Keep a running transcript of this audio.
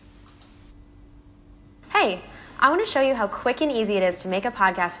Hey, I want to show you how quick and easy it is to make a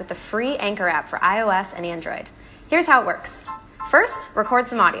podcast with the free Anchor app for iOS and Android. Here's how it works. First, record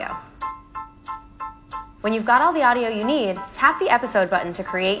some audio. When you've got all the audio you need, tap the episode button to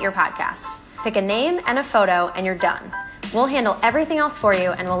create your podcast. Pick a name and a photo, and you're done. We'll handle everything else for you,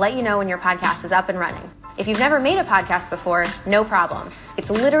 and we'll let you know when your podcast is up and running. If you've never made a podcast before, no problem.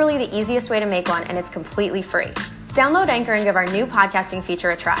 It's literally the easiest way to make one, and it's completely free. Download Anchor and give our new podcasting feature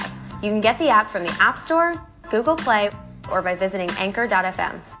a try. You can get the app from the App Store, Google Play, or by visiting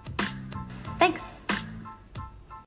anchor.fm. Thanks.